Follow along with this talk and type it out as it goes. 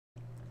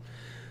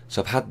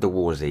So I've had the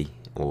WarZ,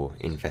 or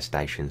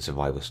Infestation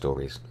Survival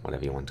Stories,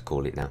 whatever you want to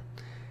call it now.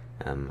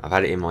 I've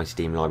had it in my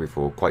Steam library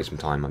for quite some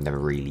time. I've never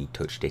really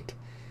touched it.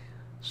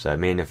 So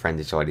me and a friend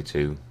decided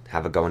to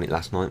have a go on it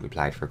last night. We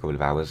played for a couple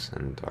of hours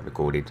and I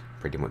recorded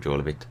pretty much all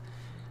of it.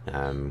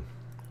 And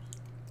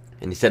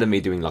instead of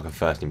me doing like a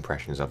first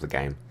impressions of the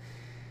game,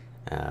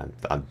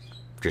 I'm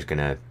just going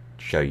to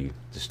show you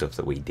the stuff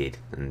that we did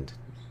and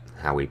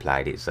how we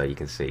played it, so you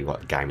can see what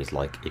the game is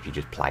like if you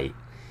just play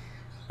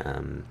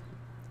it.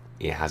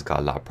 It has got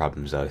a lot of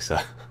problems though, so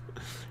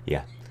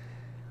yeah.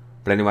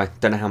 But anyway,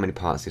 don't know how many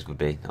parts this would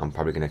be. I'm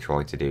probably going to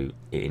try to do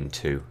it in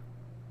two,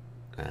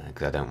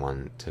 because I don't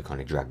want to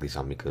kind of drag this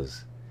on,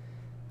 because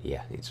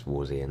yeah, it's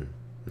WarZ and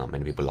not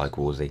many people like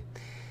WarZ.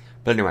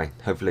 But anyway,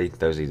 hopefully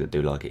those of you that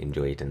do like it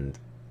enjoy it, and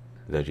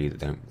those of you that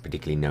don't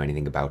particularly know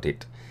anything about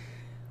it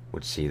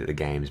would see that the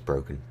game is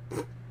broken.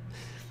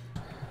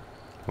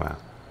 Wow.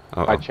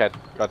 My chat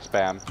got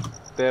spammed.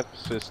 Dev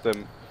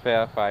system,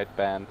 fair fight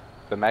banned.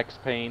 The Max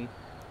Payne,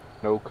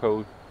 no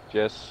code,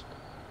 just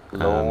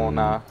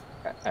Lorna,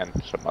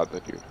 and some other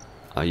dude.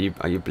 Are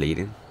you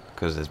bleeding?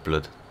 Because there's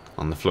blood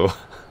on the floor.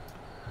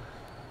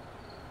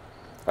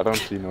 I don't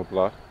see no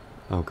blood.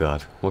 Oh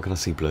god, what can I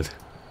see? Blood.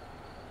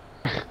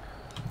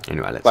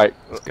 Anyway,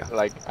 let's go.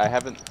 Like I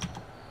haven't.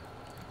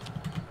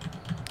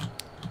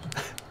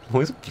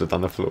 Why is blood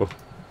on the floor?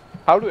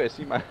 How do I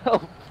see my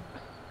health?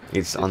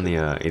 It's on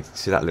the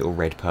see that little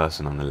red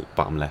person on the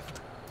bottom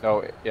left?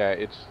 No, yeah,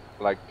 it's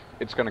like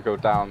it's gonna go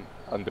down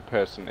on the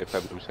person if I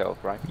lose health,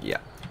 right? Yeah.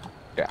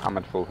 Yeah, I'm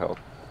at full health.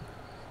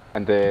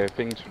 And the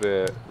thing to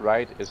the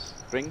right is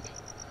drink.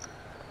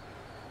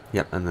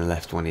 Yep, and the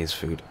left one is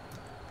food.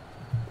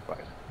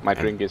 Right. My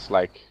drink is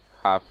like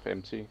half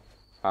empty,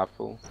 half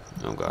full.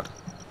 Oh god.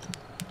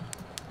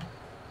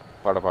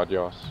 What about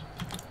yours?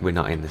 We're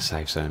not in the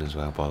safe zone as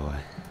well, by the way.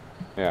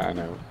 Yeah, I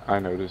know. I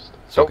noticed.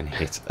 So I can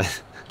hit.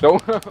 No.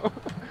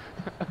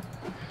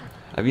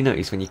 Have you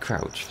noticed when you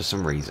crouch, for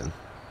some reason,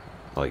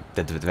 like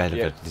the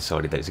developer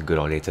decided that it's a good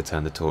idea to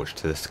turn the torch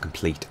to the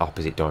complete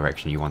opposite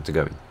direction you want to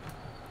go in?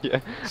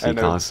 Yeah, so you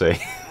can't see.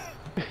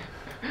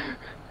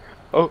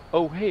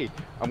 Oh, hey,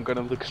 I'm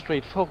gonna look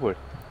straight forward,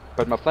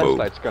 but my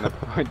flashlight's gonna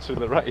point to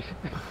the right.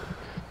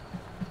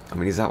 I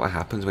mean, is that what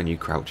happens when you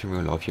crouch in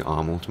real life? Your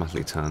arm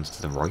automatically turns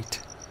to the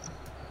right?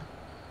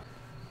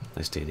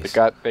 Let's do this.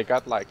 They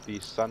got like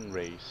these sun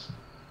rays.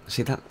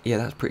 See that? Yeah,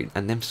 that's pretty.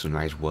 And them sun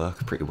rays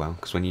work pretty well,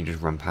 because when you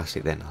just run past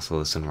it, then that's all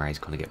the sun rays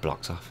kind of get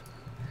blocked off.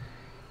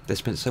 They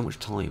spent so much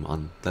time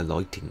on the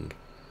lighting,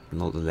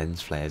 and all the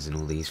lens flares, and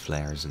all these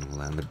flares, and all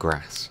that, and the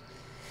grass,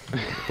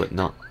 but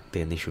not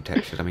the initial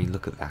textures. I mean,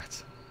 look at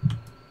that.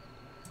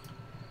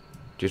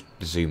 Just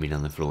zooming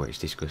on the floor, it's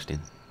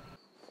disgusting.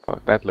 Oh,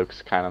 that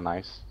looks kind of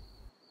nice.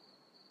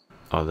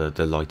 Oh,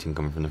 the lighting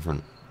coming from the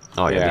front.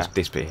 Oh yeah,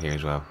 this bit here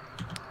as well,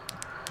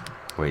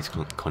 where it's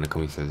kind of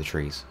coming through the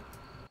trees.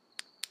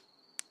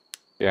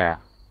 Yeah,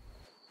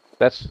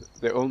 that's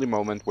the only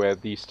moment where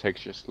these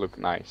textures look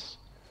nice.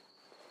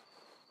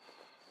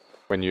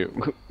 When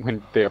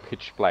when they're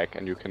pitch black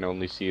and you can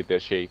only see their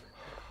shape.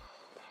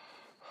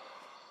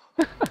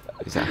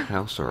 Is that a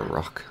house or a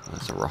rock? Oh,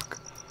 that's a rock.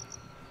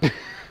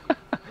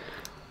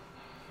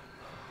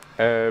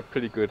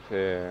 Pretty good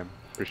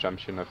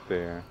presumption of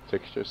the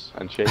textures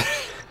and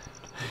shapes.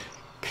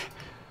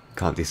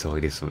 Can't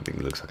decide if something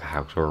looks like a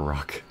house or a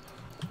rock.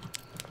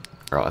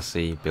 Right, I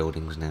see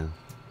buildings now.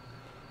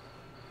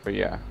 But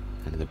yeah.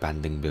 And an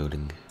abandoned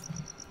building.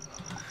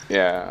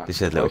 Yeah. This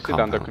is a little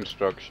compound. Under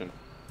construction.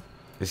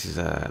 This is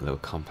a little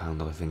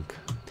compound, I think.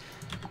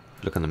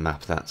 Look on the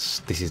map.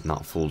 This is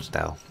not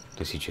Fallsdale.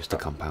 This is just a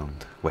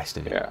compound west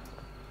of it. Yeah.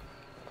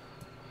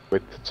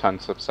 With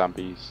tons of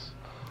zombies.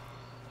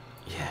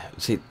 Yeah.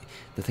 See,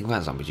 the thing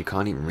about zombies, you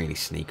can't even really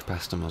sneak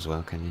past them as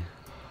well, can you?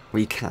 Well,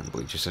 you can,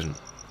 but it just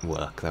doesn't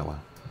work that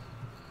well.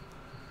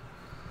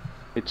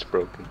 It's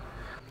broken.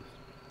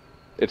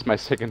 It's my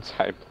second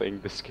time playing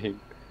this game,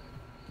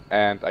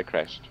 and I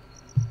crashed.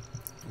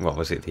 What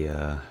was it?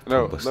 The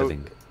no, Punkbuster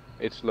thing?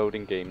 It's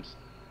loading games.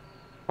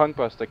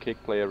 Punkbuster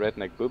kick player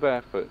redneck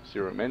booba for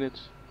 0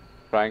 minutes,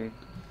 trying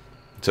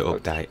to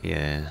update.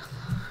 Yeah.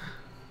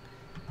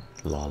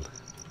 Lol.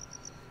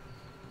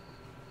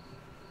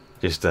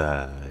 Just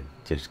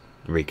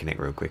reconnect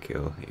real quick.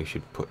 It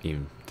should put you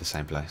in the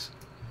same place.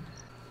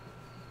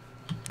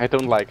 I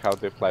don't like how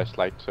the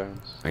flashlight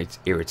turns. It's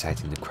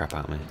irritating the crap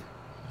out of me.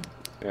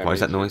 Yeah, what is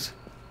that noise?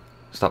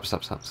 Stop.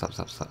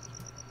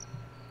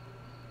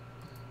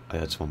 I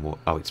heard someone walk.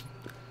 Oh,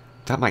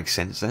 that makes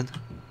sense then.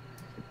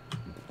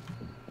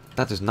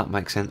 That does not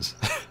make sense.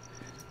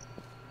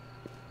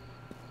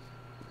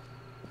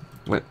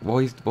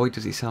 Why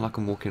does it sound like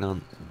I'm walking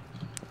on?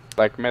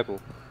 Like metal.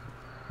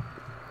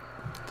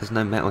 There's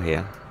no metal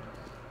here.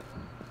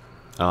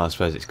 Oh, I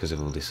suppose it's because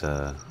of all this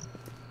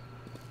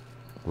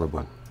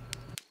rubble.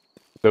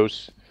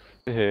 Those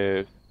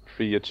 3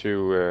 or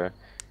 2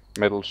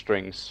 metal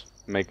strings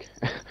make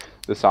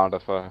the sound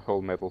of a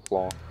whole metal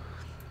floor.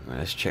 Right,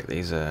 let's check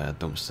these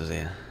dumpsters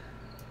here.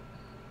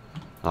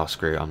 Oh,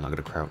 screw it, I'm not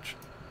going to crouch.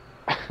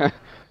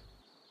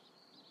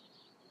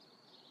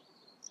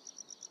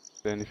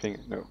 there anything?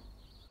 No.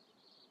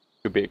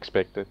 To be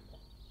expected.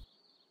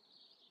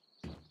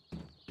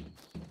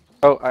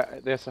 Oh,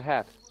 there's a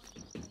hat.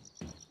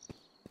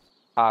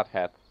 Hard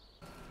hat.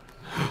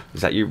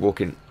 Is that you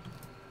walking?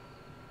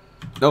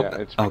 Oh,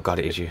 Yeah, oh god,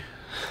 it is you.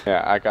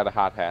 Yeah, I got a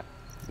hard hat.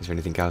 Is there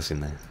anything else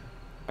in there?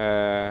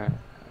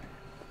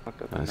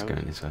 Let's go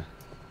in this way.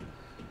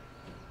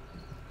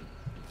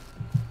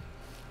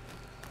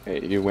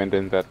 Hey, you went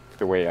in the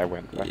way I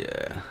went, right?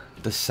 Yeah.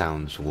 The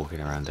sounds walking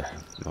around are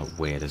like,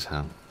 weird as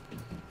hell.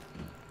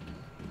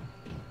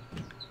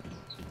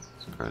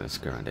 Alright, let's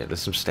go around here. There's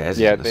some stairs.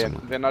 Yeah,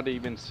 Somewhere? they're not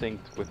even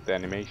synced with the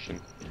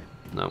animation.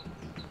 No.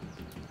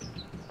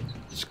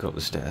 Just go up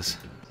the stairs.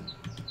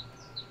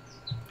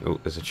 Oh,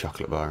 there's a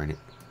chocolate bar in it.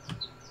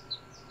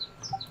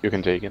 You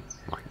can take it.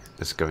 Right,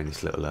 let's go in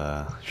this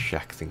little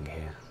shack thing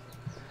here.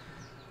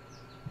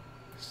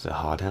 It's a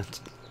hard hat.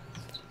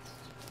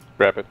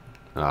 Grab it.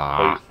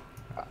 Ah.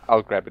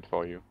 I'll grab it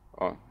for you.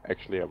 Oh,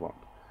 actually I won't.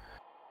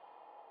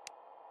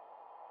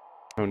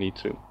 No need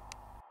to.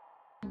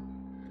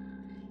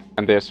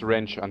 And there's a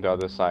wrench on the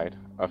other side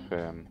of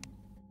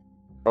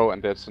Oh,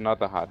 and there's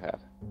another hard hat.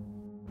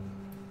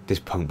 This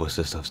punk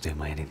buster stuff's doing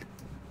my head in.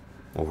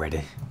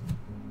 Already.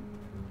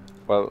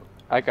 Well,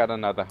 I got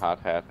another hard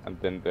hat, and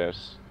then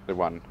there's the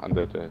one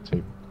under the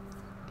table.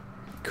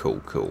 Cool,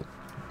 cool.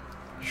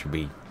 Should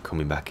be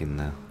coming back in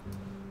now.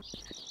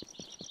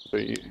 So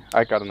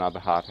I got another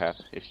hard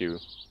hat if you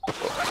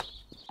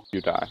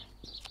die.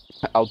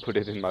 I'll put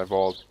it in my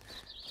vault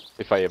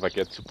if I ever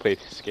get to play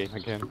this game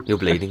again. You're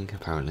bleeding,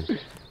 apparently.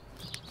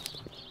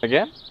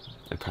 Again?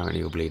 Apparently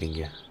you're bleeding,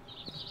 yeah.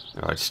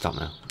 Alright, stop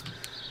now.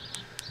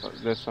 Oh,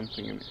 there's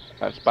something in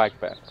a spike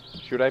bat.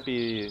 Should I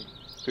be...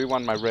 Do you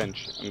want my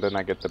wrench and then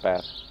I get the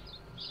bat?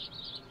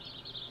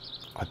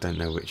 I don't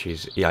know which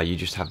is... Yeah, you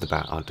just have the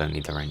bat. I don't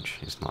need the wrench.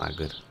 It's not that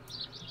good.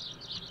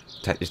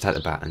 Just take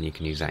the bat and you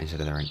can use that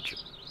instead of the wrench.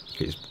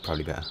 It's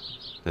probably better.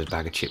 There's a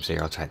bag of chips here.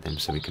 I'll take them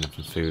so we can have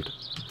some food.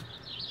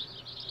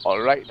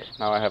 Alright,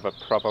 now I have a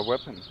proper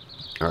weapon.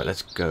 Alright,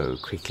 let's go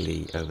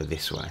quickly over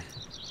this way.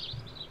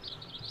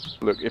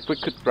 Look, if we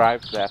could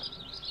drive that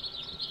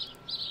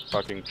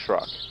fucking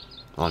truck.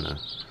 Oh no.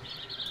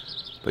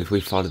 But if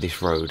we follow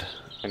this road...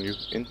 Can you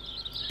in?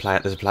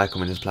 There's a player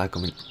coming, there's a player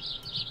coming.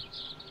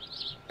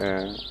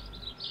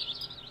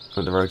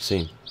 On the road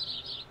scene.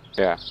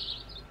 Yeah.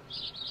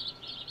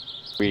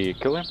 We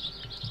kill him?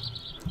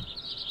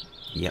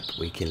 Yep,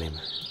 we kill him.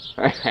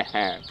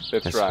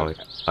 That's right.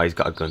 Oh, he's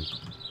got a gun.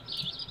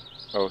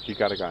 Oh, he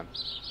got a gun.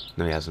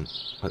 No, he hasn't.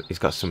 He's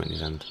got something in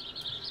his hand.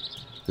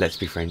 Let's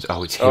be friends.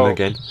 Oh, it's him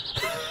again.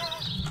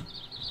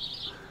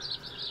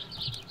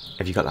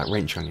 Have you got that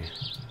wrench on you?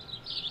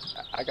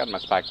 I got my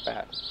spike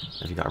bat.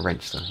 Have you got a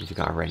wrench though? If you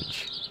got a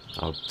wrench,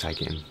 I'll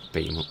take it and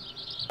beat him up.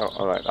 Oh,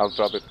 alright, I'll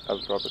drop it.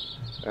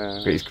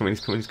 Wait, he's coming,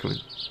 he's coming, he's coming.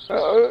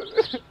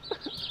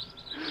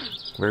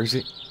 Where is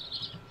it?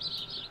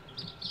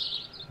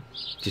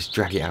 Just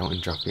drag it out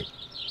and drop it.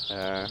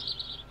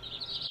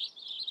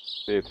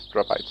 It's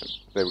drop item.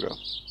 There we go.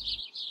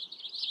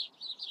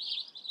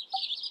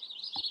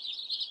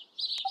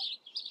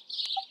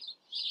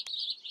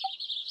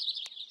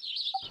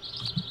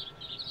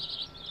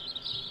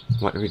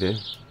 What do we do?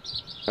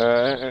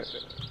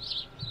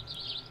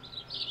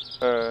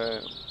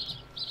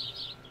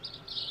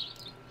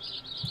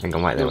 Hang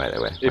on, wait there, wait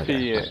there, wait if there,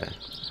 he, wait there.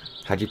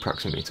 How do you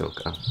proximity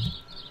talk? Oh.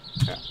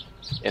 Yeah.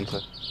 Enter.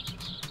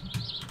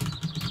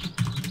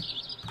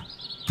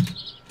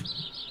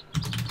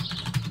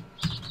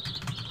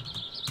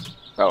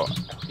 Oh,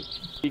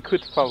 he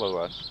could follow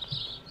us.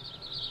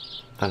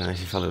 I don't know, if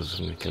he follows us,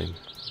 I'm gonna kill him.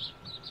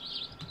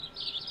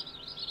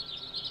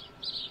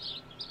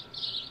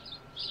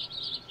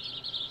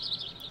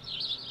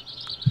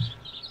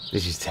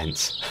 This is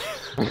tense.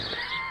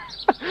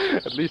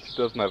 At least he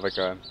doesn't have a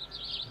gun.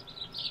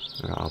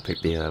 Right, I'll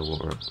pick the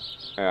water up.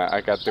 Yeah,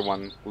 I got the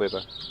one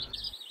litter.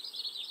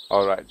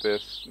 Alright,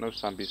 there's no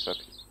zombies up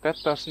here. That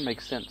doesn't make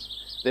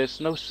sense.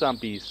 There's no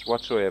zombies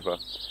whatsoever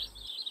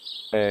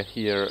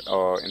here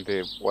or in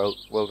the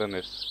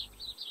wilderness.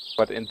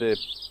 But in the...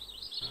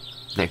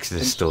 Next to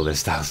the store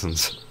there's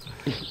thousands.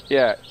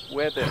 Yeah,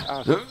 where there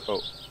are...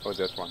 Oh,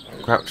 there's one.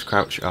 Crouch,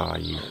 crouch. Ah,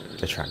 you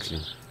attracts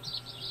him.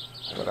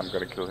 But I'm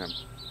gonna kill him.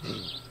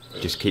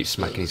 Just keep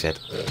smacking his head.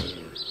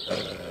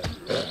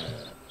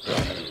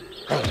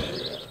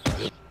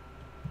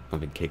 I've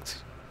been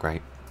kicked.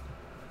 Great.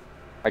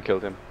 I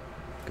killed him.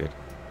 Good.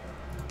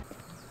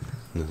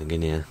 Nothing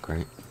in here.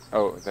 Great.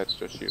 Oh, that's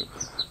just you.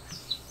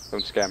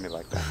 Don't scare me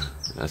like that.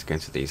 Let's go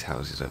into these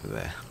houses over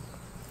there.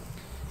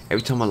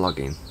 Every time I log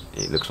in,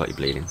 it looks like you're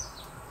bleeding.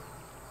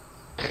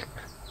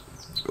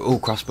 Oh,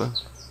 crossbow.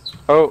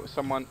 Oh,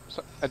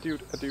 a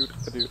dude.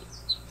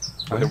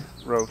 Where? On the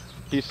road.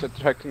 He's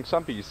attracting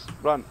zombies.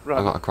 Run.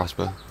 I got a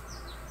crossbow.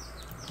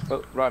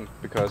 Well, run,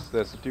 because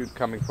there's a dude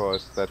coming for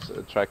us that's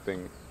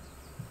attracting...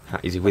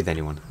 Is he with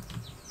anyone?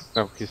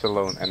 No, he's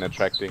alone and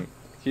attracting...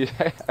 He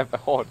have a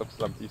horde of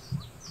zombies.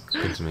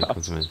 Come to me,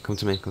 come to me, come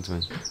to me, come to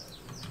me.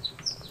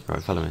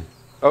 Right, follow me.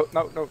 Oh,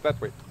 no,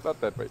 that way. Not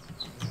that way.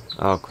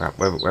 Oh crap,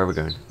 where are we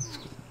going? Let's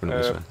Run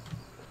this way.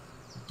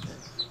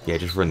 Yeah,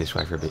 just run this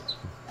way for a bit.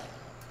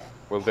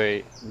 Will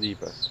they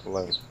leave us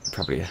alone?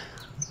 Probably, yeah.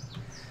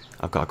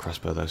 I've got a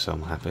crossbow though, so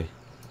I'm happy.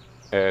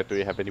 Do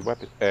you have any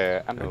weapon?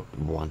 Ammo?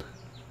 One.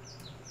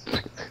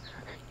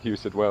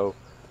 Use it well.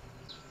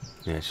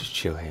 Yeah, let's just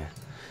chill here.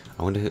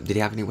 I wonder, did he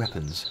have any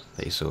weapons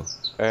that you saw?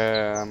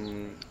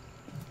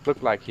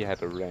 Looked like he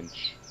had a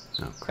wrench.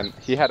 Oh, crap. And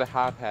he had a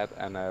hard hat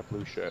and a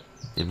blue shirt.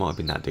 It might have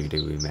been that dude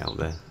who we met up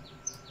there.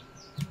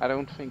 I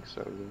don't think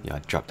so. Yeah,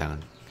 I'd drop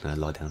down,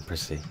 lie down,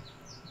 press C.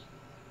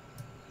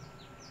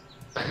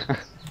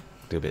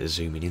 Do a bit of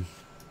zooming in.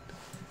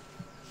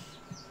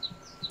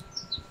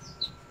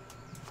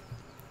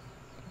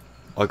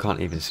 I can't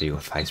even see your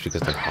face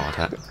because of the hard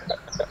hat.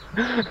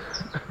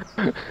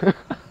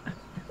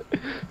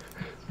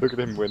 Look at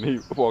him when he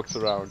walks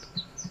around.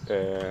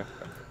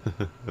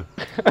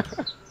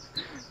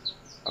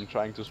 I'm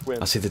trying to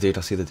swim. I see the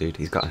dude,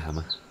 he's got a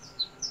hammer.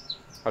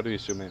 How do you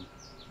zoom in?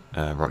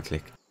 Right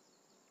click.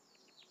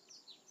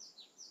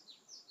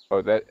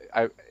 Oh,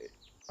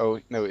 oh,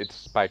 no, it's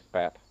spike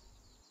bat.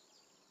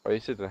 Or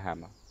is it a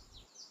hammer?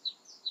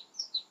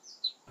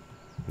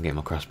 I'm getting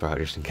my crossbow out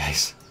just in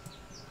case.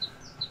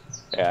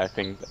 Yeah, I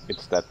think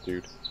it's that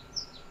dude.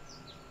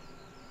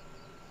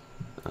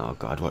 Oh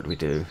god, what do we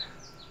do?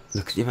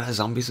 Look at the amount of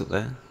zombies up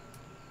there.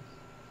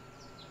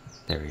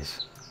 There he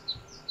is.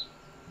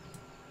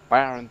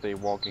 Why aren't they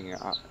walking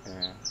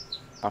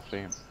after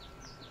him?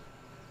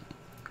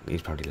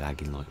 He's probably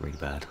lagging like really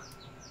bad.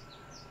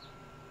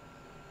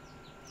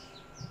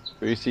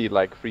 Do you see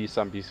like 3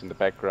 zombies in the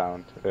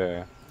background?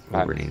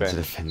 Running into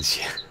the fence,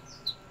 yeah.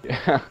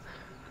 Yeah.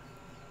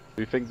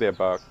 Do you think they're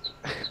bugged?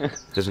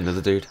 There's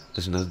another dude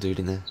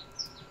in there.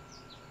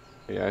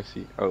 Yeah, I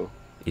see. Oh.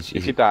 If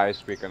he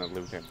dies, we're gonna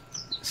loot him.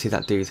 See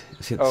that dude?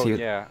 See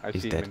yeah, I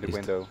see him in the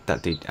window.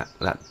 That dude,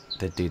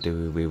 the dude that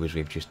we was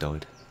with just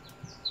died.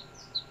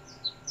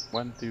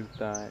 One dude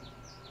died.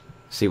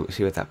 See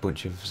where that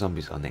bunch of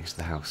zombies are next to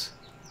the house?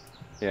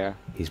 Yeah.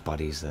 His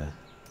body's there.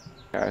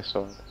 Yeah, I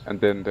saw it. And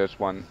then there's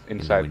one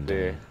inside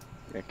the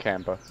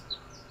camper.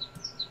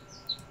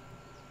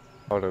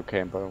 Auto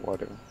camper,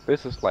 whatever.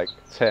 This is like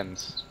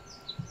tense.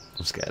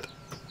 I'm scared.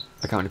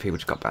 Look how many people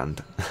just got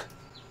banned.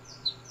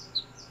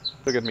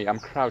 Look at me, I'm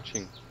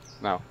crouching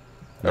now.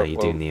 No,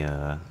 you're doing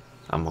the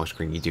on my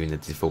screen. You're doing the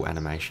default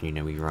animation, you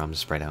know, with your arms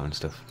spread out and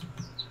stuff.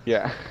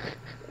 Yeah.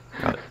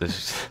 God,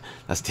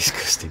 that's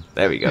disgusting.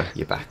 There we go.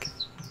 You're back.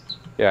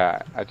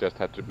 Yeah, I just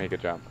had to make a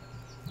jump.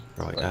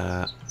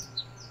 Right.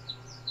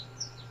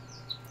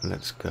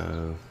 Let's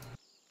go.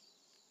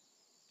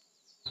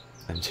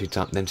 Them two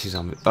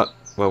zombies. Oh,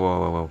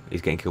 whoa!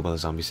 He's getting killed by the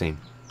zombie scene.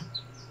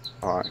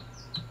 Alright.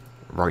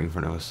 Right in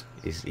front of us.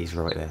 He's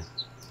right there.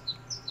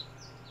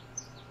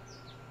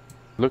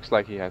 Looks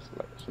like he has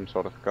like some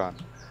sort of gun.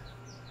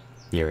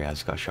 Yeah, he has.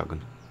 He's got a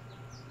shotgun.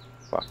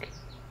 Fuck.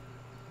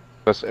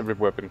 Does every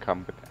weapon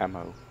come with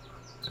ammo?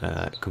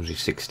 It comes with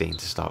 16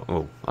 to start.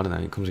 Oh, I don't know.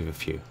 It comes with a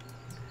few.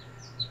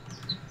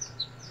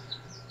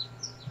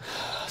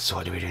 So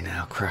what do we do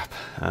now? Crap.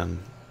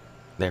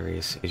 There he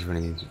is. He's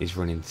running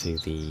to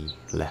the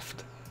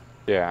left.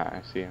 Yeah,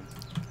 I see him.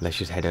 Let's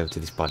just head over to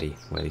this body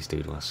where this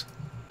dude was.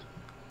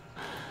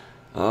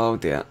 Oh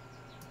dear.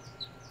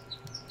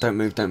 Don't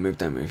move.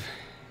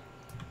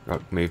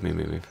 Right,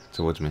 move.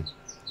 Towards me.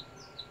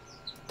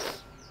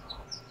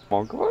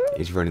 Mongolia?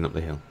 He's running up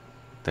the hill.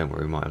 Don't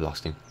worry, we might have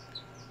lost him.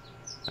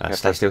 Yeah,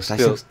 stay still.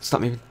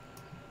 Stop moving.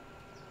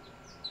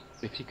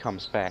 If he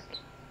comes back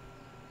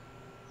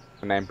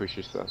and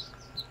ambushes us.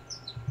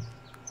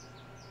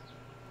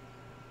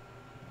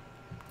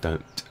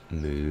 Don't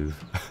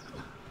move.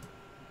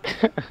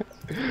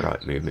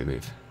 Right,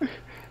 move.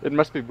 It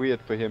must be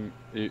weird for him.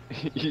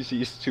 He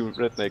sees 2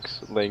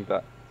 rednecks laying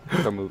there.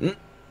 Don't move.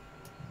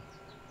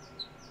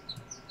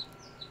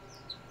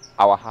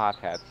 Our hard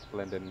hats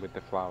blend in with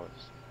the flowers.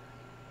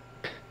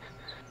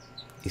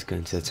 He's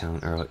going to the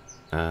town. Alright.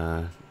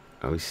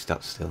 Oh, he's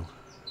stopped still.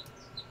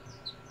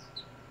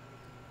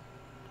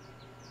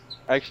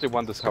 I actually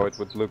wondered how it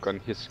would look on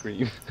his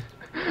screen.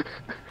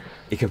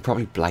 He can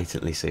probably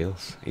blatantly see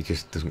us. He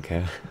just doesn't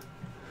care.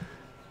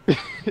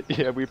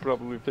 Yeah, we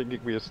probably thinking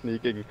we are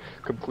sneaking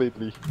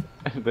completely,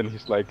 and then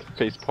he's like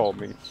face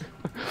palming.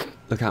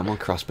 Look how my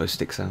crossbow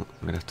sticks out.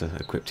 I'm gonna have to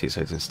equip it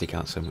so it doesn't stick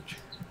out so much.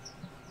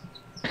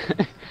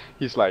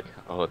 He's like,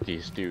 oh,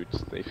 these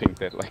dudes, they think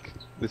they're like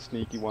the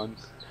sneaky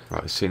ones.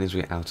 Right, as soon as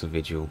we're out of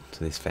vigil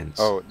to this fence.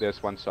 Oh,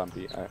 there's one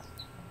zombie.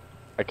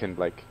 I can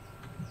like.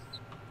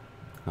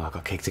 Oh, I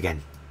got kicked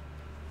again.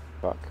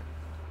 Fuck.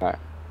 Nah.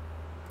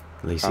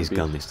 At least he's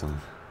gone this time.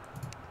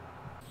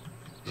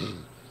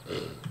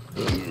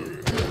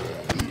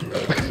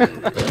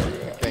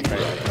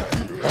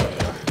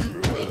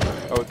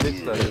 Oh,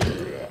 this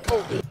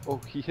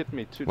oh, he hit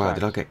me 2 times. Wow,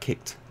 did I get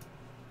kicked?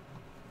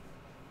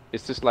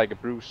 Is this like a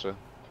bruiser?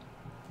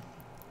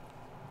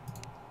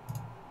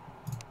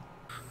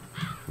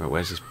 Right,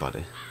 where's his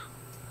body?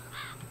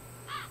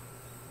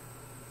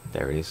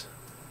 There he is.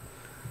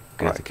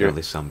 Gonna have to kill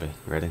this zombie.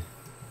 Ready?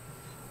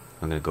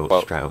 I'm gonna go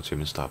straight up to him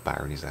and start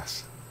battering his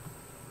ass.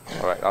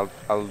 Alright,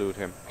 I'll loot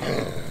him.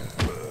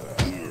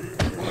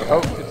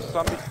 Oh, it's a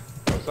zombie.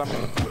 Zombie.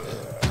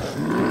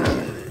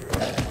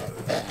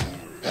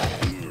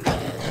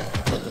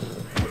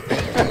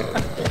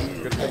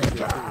 Good thing you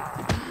do.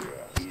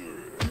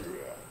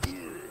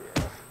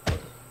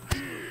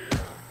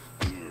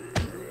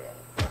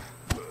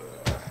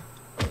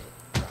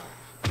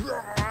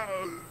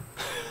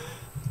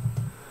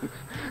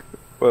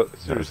 Well,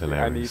 seriously,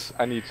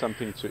 I need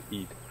something to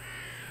eat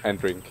and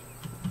drink.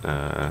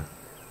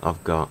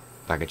 I've got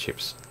a bag of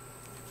chips.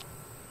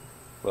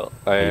 Well,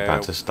 Are you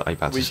about to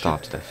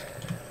starve to death?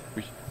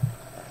 We should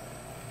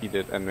eat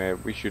it,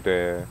 and we should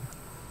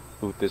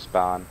loot this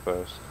barn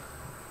first.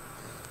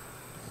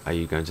 Are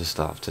you going to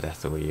starve to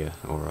death, or are you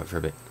alright for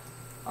a bit?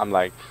 I'm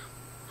like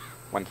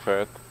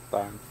 1/3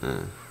 down.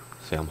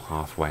 See, I'm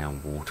halfway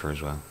on water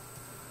as well.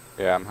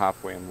 Yeah, I'm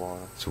halfway in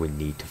water. So we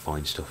need to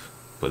find stuff.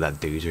 But that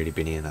dude's already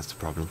been here, that's the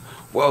problem.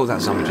 Whoa,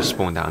 that zombie just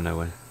spawned out of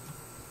nowhere.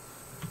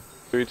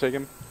 Do you take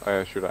him?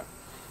 Should I?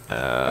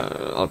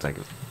 I'll take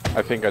him.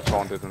 I think I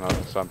taunted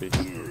another zombie.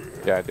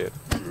 Yeah, I did.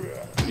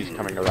 He's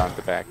coming around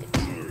the back.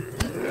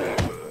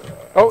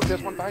 Oh,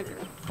 there's one behind you.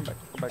 Come back,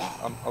 come back.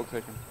 I'll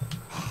take him.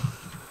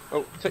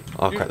 Oh, take.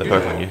 I'll crack the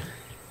both on you.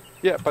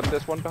 Yeah, but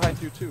there's one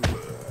behind you too.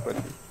 But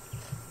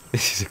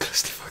this is a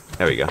clusterfuck.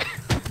 There we go.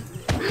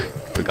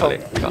 We got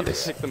it. We got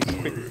this. Take them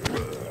quick.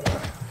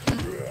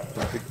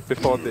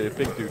 Before the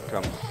big dude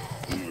comes.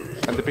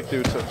 And the big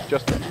dude's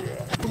just...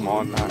 Come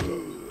on now.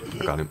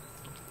 Got him.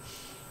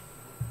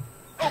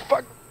 Oh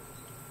fuck!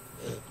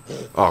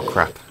 Oh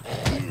crap.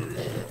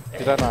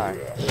 Did I die?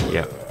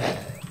 Yep.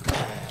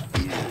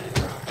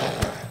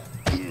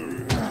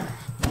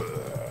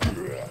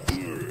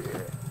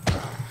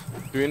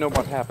 Do you know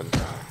what happened?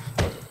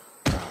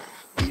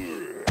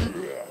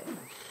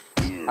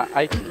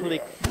 I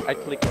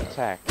clicked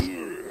attack,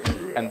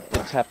 and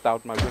it tapped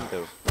out my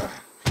window.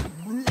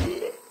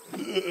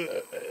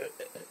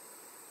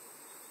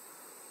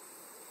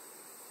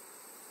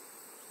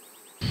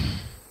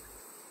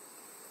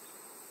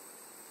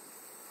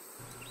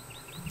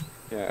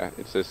 Yeah,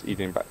 it says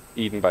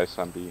eaten by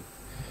zombie.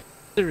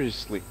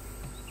 Seriously.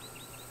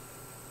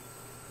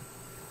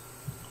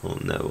 Oh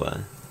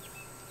no.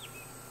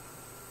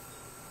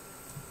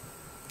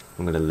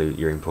 I'm gonna loot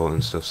your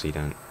important stuff so you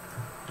don't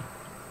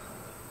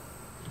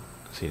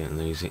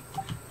lose it.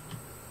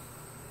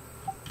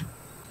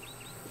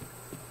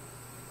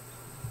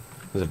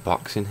 There's a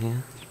box in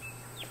here.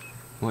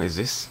 What is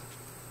this?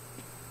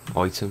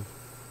 Item.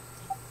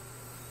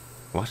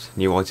 What?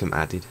 New item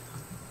added.